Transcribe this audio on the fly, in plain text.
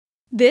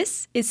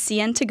This is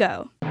CN to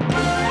Go.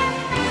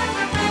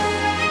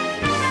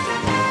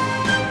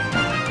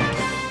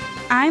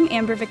 I'm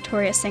Amber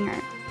Victoria Singer.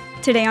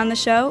 Today on the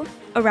show,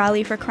 a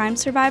rally for crime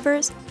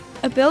survivors,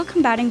 a bill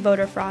combating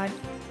voter fraud,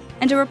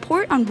 and a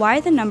report on why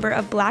the number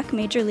of Black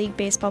Major League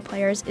Baseball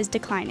players is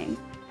declining.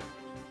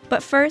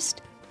 But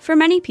first, for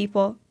many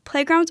people,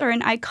 playgrounds are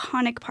an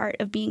iconic part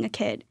of being a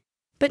kid.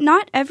 But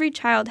not every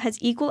child has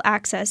equal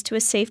access to a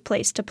safe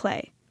place to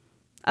play.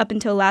 Up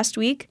until last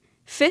week,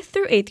 5th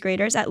through 8th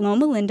graders at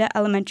Loma Linda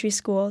Elementary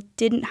School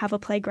didn't have a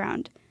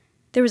playground.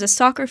 There was a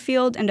soccer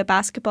field and a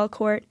basketball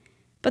court,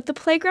 but the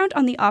playground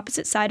on the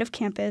opposite side of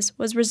campus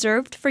was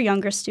reserved for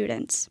younger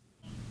students.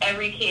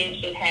 Every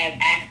kid should have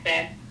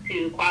access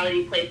to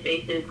quality play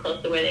spaces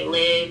close to where they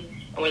live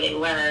and where they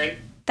learn.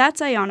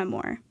 That's Ayanna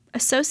Moore,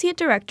 Associate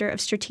Director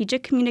of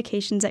Strategic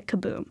Communications at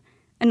Kaboom,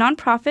 a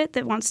nonprofit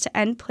that wants to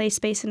end play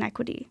space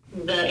inequity.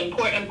 The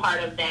important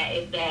part of that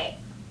is that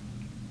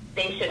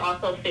they should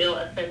also feel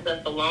a sense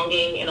of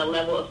belonging and a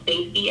level of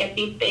safety at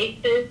these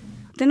spaces.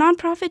 The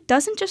nonprofit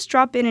doesn't just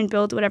drop in and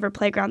build whatever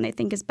playground they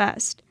think is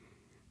best.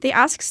 They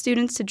ask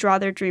students to draw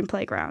their dream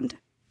playground.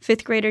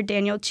 5th grader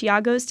Daniel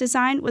Chiago's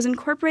design was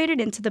incorporated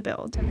into the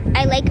build.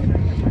 I like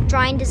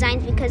drawing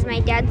designs because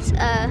my dad's,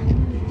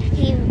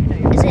 he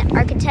is an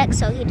architect,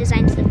 so he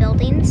designs the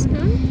buildings.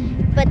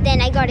 Mm-hmm. But then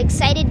I got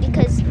excited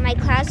because my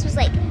class was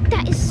like,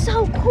 that is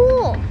so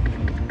cool.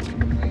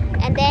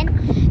 And then,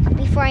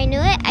 before I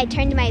knew it, I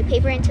turned my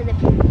paper into the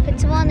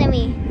principal, and then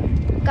we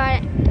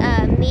got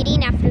a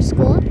meeting after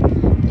school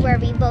where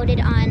we voted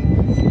on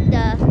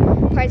the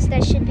parts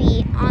that should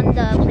be on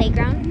the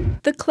playground.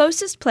 The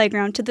closest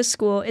playground to the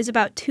school is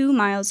about 2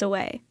 miles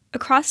away,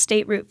 across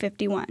State Route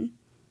 51.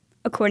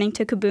 According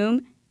to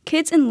Kaboom,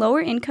 kids in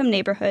lower-income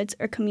neighborhoods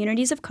or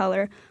communities of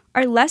color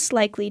are less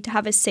likely to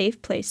have a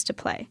safe place to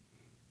play.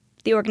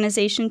 The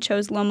organization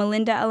chose Loma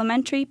Linda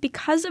Elementary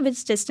because of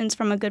its distance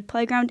from a good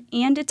playground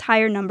and its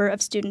higher number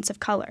of students of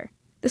color.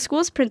 The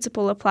school's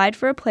principal applied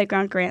for a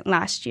playground grant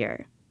last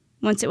year.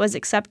 Once it was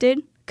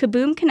accepted,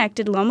 Kaboom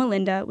connected Loma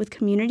Linda with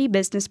community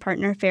business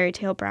partner Fairy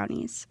Tale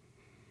Brownies.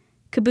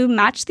 Kaboom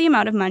matched the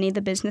amount of money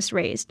the business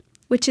raised,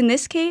 which in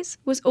this case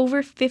was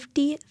over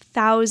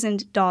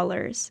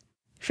 $50,000.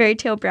 Fairy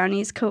Tale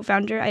Brownies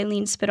co-founder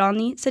Eileen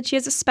Spidolny said she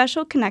has a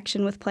special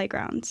connection with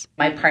playgrounds.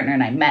 My partner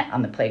and I met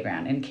on the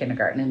playground in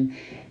kindergarten, and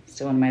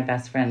still one of my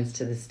best friends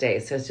to this day.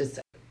 So it's just,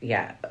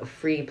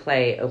 free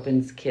play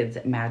opens kids'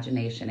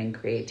 imagination and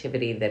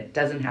creativity that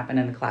doesn't happen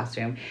in the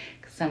classroom.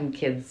 Some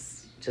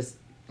kids just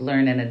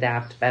learn and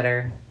adapt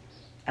better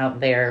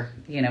out there,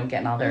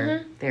 getting all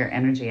their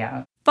energy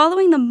out.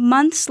 Following the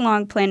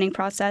months-long planning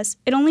process,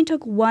 it only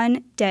took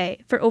 1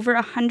 day for over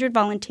 100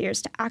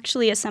 volunteers to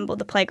actually assemble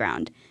the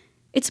playground.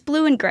 It's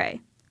blue and gray,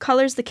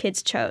 colors the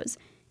kids chose,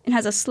 and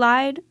has a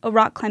slide, a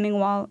rock climbing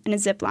wall, and a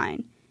zip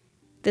line.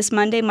 This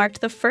Monday marked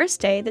the first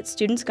day that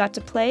students got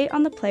to play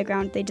on the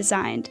playground they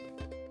designed.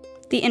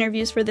 The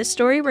interviews for this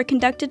story were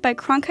conducted by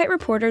Cronkite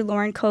reporter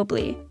Lauren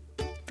Cobley.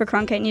 For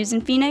Cronkite News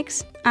in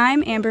Phoenix,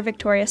 I'm Amber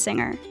Victoria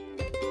Singer.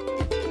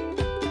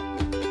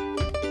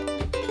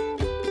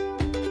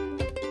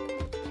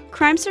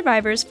 Crime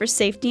Survivors for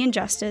Safety and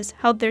Justice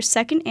held their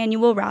second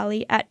annual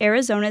rally at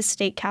Arizona's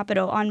state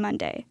capitol on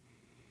Monday.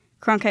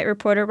 Cronkite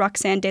reporter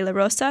Roxanne De La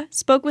Rosa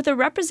spoke with a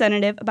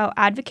representative about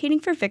advocating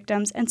for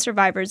victims and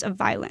survivors of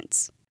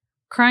violence.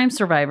 Crime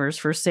Survivors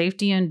for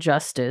Safety and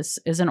Justice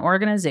is an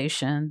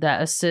organization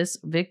that assists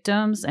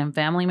victims and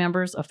family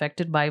members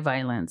affected by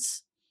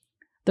violence.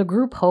 The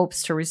group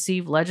hopes to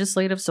receive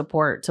legislative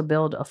support to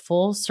build a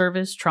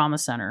full-service trauma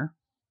center.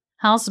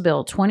 House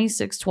Bill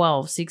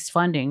 2612 seeks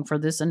funding for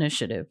this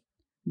initiative.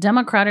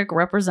 Democratic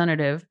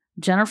Representative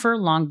Jennifer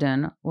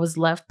Longden was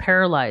left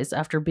paralyzed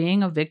after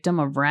being a victim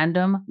of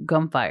random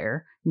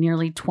gunfire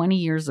nearly 20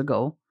 years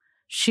ago.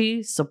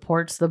 She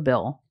supports the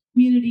bill.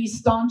 Community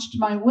staunched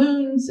my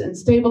wounds and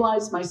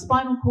stabilized my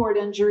spinal cord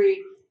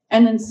injury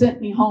and then sent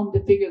me home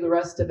to figure the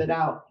rest of it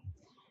out.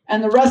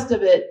 And the rest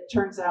of it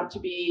turns out to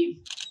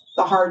be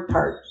the hard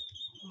part.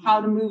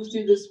 How to move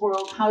through this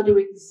world, how to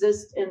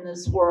exist in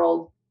this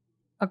world.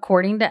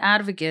 According to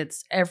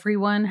advocates,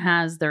 everyone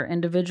has their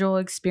individual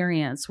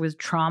experience with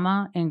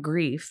trauma and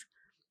grief.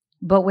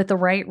 But with the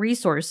right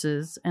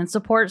resources and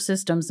support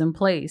systems in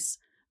place,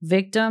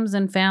 victims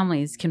and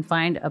families can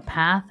find a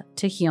path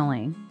to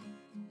healing.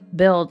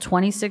 Bill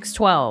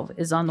 2612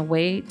 is on the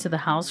way to the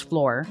House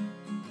floor.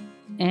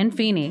 In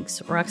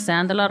Phoenix,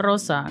 Roxanne De La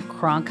Rosa,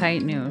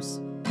 Cronkite News.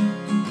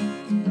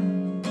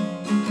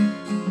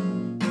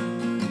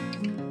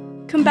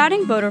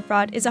 Combating voter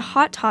fraud is a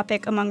hot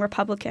topic among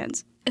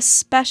Republicans,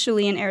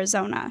 especially in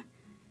Arizona.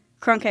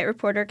 Cronkite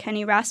reporter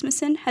Kenny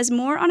Rasmussen has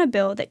more on a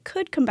bill that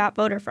could combat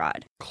voter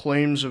fraud.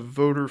 Claims of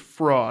voter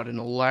fraud and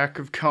a lack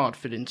of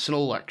confidence in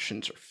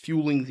elections are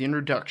fueling the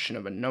introduction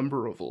of a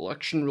number of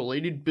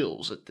election-related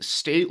bills at the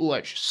state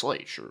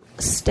legislature.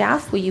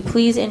 Staff, will you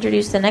please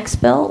introduce the next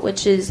bill,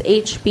 which is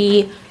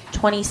HB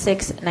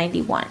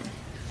 2691.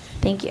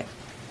 Thank you.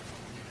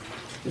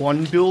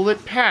 One bill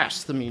that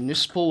passed the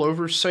Municipal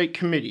Oversight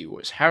Committee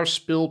was House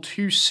Bill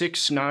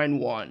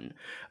 2691,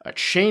 a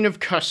chain of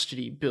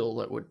custody bill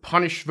that would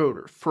punish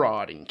voter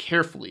fraud and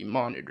carefully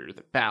monitor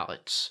the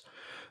ballots.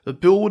 The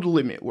bill would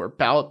limit where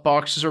ballot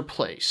boxes are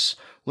placed,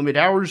 limit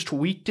hours to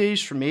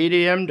weekdays from 8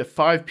 a.m. to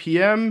 5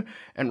 p.m.,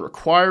 and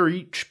require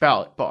each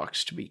ballot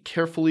box to be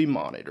carefully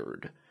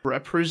monitored.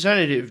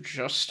 Representative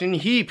Justin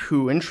Heap,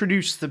 who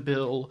introduced the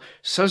bill,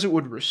 says it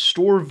would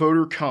restore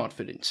voter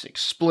confidence and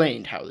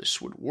explained how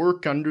this would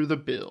work under the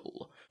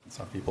bill.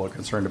 Some people are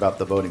concerned about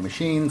the voting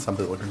machines, some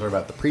people are concerned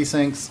about the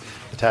precincts,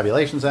 the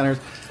tabulation centers.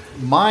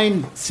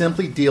 Mine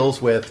simply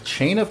deals with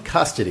chain of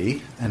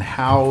custody and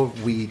how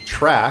we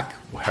track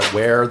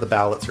where the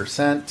ballots are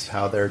sent,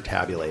 how they're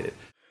tabulated.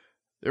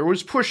 There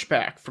was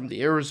pushback from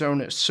the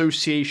Arizona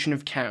Association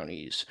of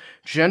Counties.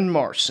 Jen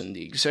Marson,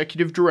 the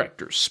executive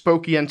director,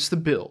 spoke against the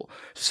bill,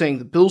 saying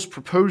the bill's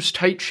proposed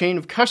tight chain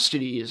of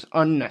custody is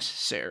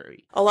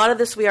unnecessary. A lot of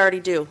this we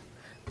already do,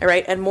 all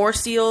right? And more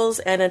seals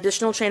and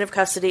additional chain of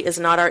custody is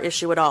not our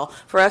issue at all.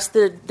 For us,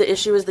 the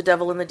issue is the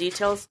devil in the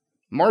details.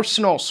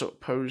 Marson also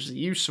opposed the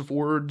use of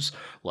words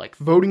like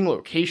voting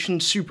location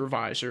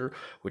supervisor,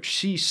 which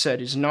she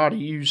said is not a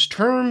used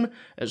term,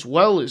 as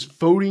well as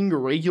voting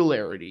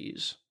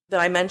irregularities that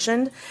I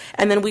mentioned,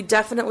 and then we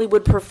definitely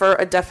would prefer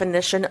a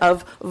definition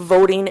of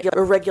voting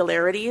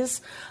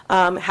irregularities.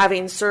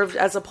 Having served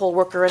as a poll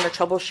worker and a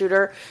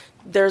troubleshooter,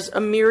 there's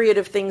a myriad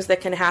of things that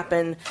can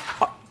happen.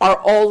 Are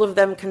all of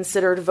them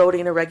considered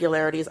voting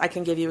irregularities? I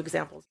can give you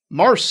examples.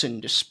 Marson,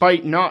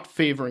 despite not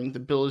favoring the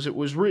bill as it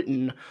was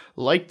written,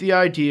 liked the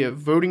idea of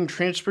voting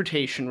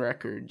transportation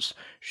records.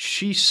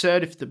 She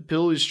said if the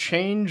bill is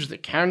changed, the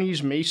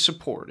counties may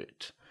support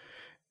it.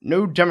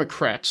 No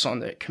Democrats on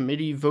that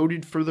committee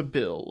voted for the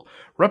bill.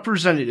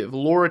 Representative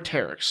Laura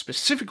Tarrick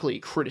specifically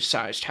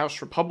criticized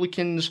House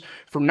Republicans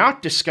for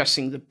not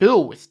discussing the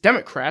bill with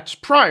Democrats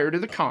prior to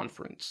the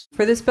conference.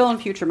 For this bill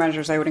and future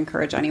measures, I would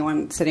encourage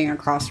anyone sitting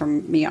across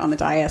from me on the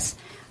dais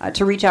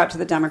to reach out to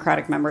the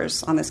Democratic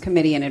members on this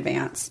committee in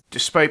advance.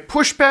 Despite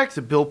pushback,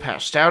 the bill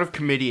passed out of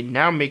committee and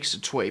now makes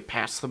its way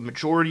past the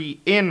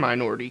majority and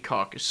minority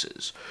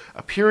caucuses,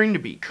 appearing to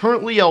be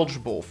currently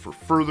eligible for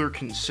further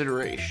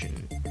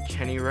consideration.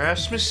 Kenny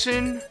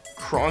Rasmussen,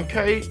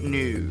 Cronkite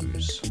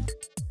News.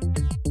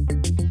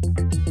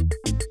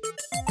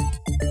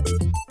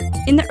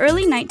 In the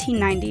early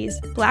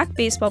 1990s, black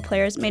baseball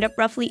players made up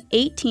roughly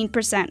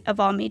 18% of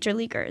all major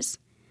leaguers.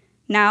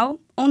 Now,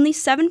 only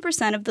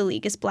 7% of the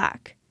league is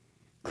black.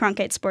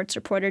 Cronkite sports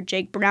reporter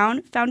Jake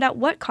Brown found out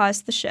what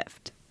caused the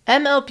shift.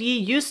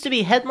 MLB used to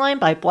be headlined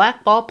by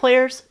black ball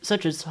players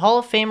such as Hall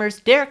of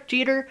Famers Derek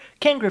Jeter,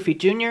 Ken Griffey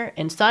Jr.,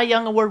 and Cy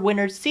Young Award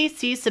winners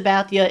CC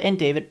Sabathia and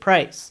David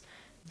Price.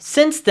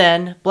 Since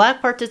then,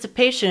 black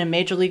participation in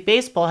Major League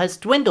Baseball has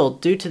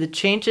dwindled due to the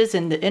changes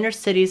in the inner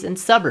cities and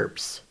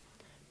suburbs.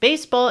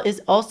 Baseball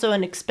is also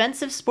an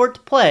expensive sport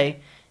to play,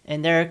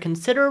 and there are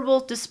considerable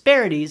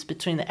disparities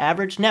between the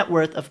average net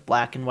worth of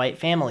black and white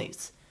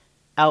families.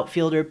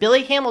 Outfielder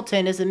Billy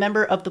Hamilton is a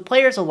member of the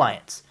Players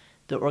Alliance.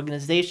 The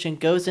organization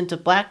goes into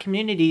black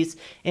communities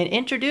and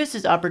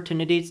introduces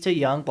opportunities to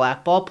young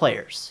black ball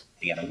players.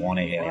 They gotta want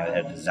it,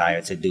 have a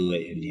desire to do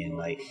it, and then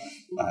by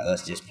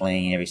us just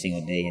playing every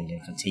single day and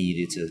then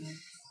continue to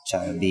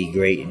try to be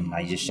great and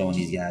just showing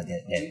these guys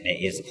that there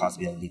is a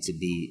possibility to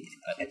be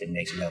at the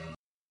next level.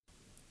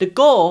 The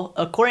goal,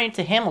 according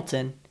to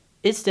Hamilton,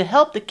 is to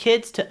help the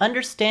kids to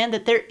understand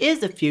that there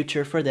is a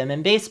future for them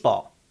in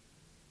baseball.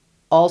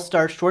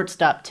 All-star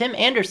shortstop Tim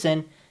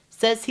Anderson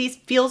says he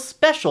feels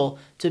special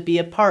to be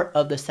a part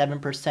of the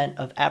 7%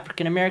 of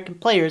African American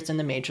players in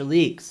the major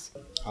leagues.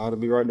 To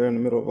be right there in the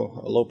middle of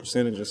a low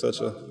percentage and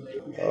such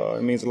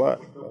it means a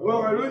lot.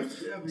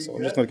 So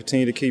I'm just going to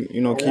continue to keep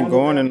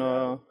going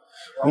and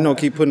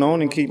keep putting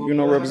on and keep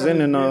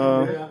representing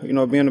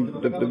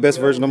being the best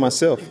version of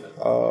myself,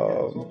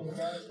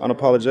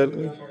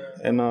 unapologetically,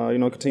 and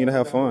continue to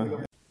have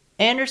fun.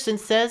 Anderson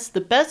says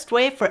the best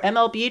way for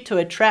MLB to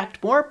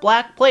attract more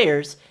black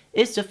players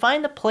is to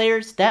find the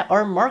players that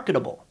are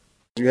marketable.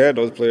 You had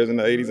those players in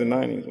the 80s and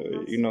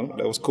 90s,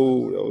 that was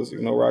cool. That was,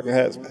 rocking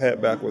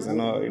hat backwards and,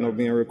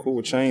 being real cool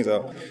with chains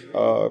out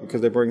because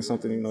they bring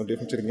something,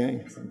 different to the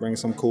game. Bring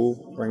some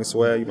cool, bring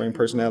swag, you bring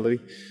personality,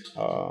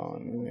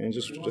 and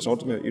just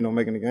ultimately,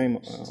 making the game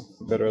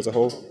better as a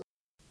whole.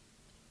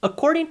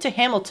 According to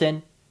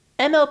Hamilton,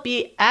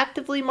 MLB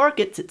actively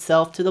markets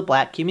itself to the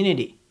black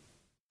community.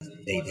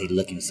 They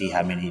look and see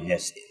how many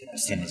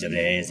percentage of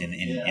there is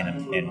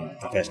in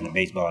professional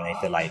baseball, and they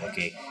feel like,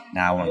 okay,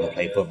 now I want to go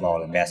play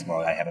football and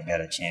basketball. I have a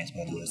better chance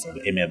by doing it. So the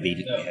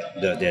MLB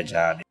does their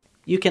job.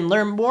 You can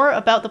learn more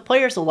about the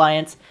Players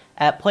Alliance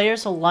at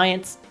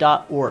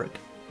playersalliance.org.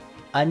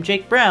 I'm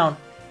Jake Brown,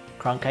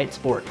 Cronkite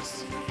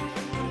Sports.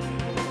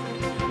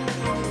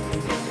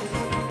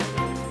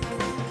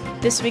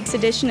 This week's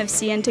edition of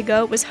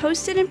CN2Go was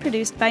hosted and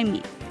produced by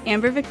me,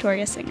 Amber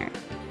Victoria Singer.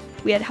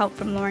 We had help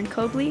from Lauren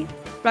Cobley,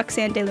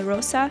 Roxanne De La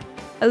Rosa,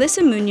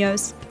 Alyssa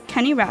Munoz,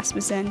 Kenny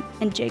Rasmussen,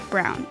 and Jake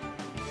Brown.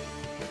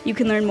 You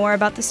can learn more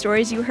about the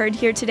stories you heard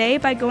here today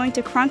by going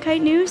to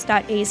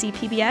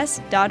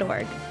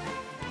cronkitenews.azpbs.org.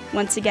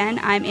 Once again,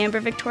 I'm Amber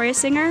Victoria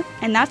Singer,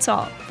 and that's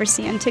all for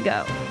CN to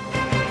Go.